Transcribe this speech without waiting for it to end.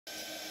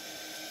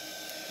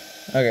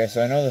Okay,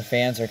 so I know the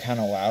fans are kind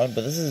of loud,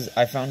 but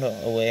I found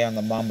a way on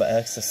the Mamba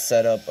X to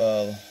set up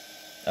a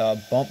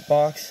bump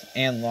box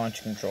and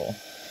launch control.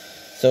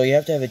 So you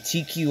have to have a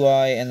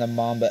TQI and the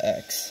Mamba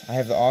X. I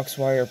have the aux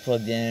wire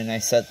plugged in, and I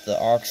set the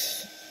aux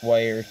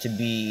wire to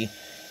be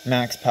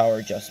max power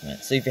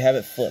adjustment. So if you have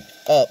it flipped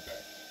up,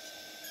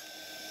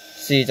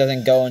 see, it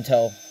doesn't go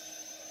until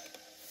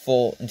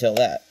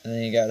that, and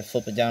then you got to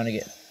flip it down to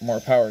get more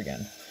power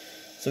again.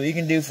 So what you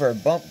can do for a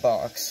bump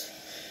box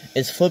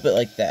is flip it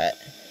like that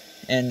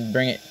and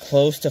bring it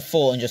close to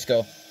full and just go,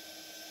 and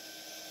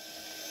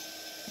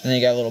then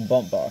you got a little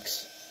bump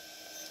box.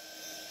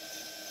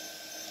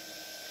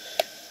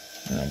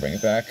 And I'll bring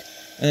it back.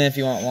 And then if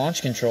you want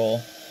launch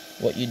control,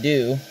 what you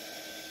do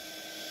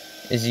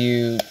is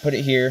you put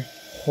it here,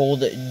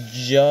 hold it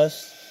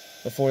just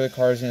before the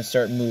car is going to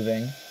start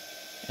moving,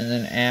 and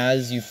then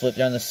as you flip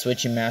down the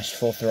switch, you mash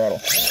full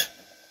throttle.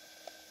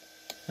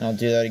 And I'll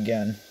do that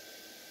again.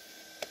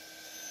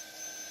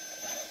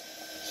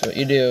 So what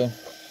you do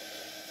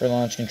for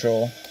launch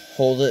control,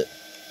 hold it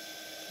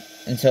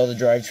until the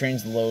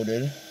drivetrain's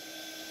loaded,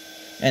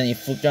 and you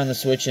flip down the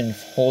switch and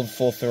hold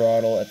full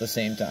throttle at the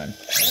same time.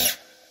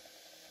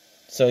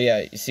 So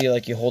yeah, you see,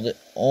 like, you hold it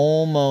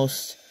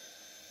almost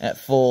at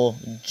full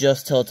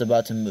just till it's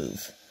about to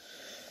move.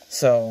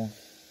 So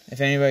if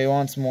anybody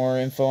wants more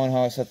info on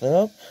how I set that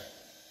up,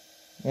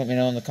 let me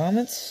know in the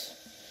comments,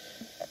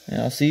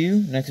 and I'll see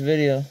you next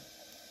video.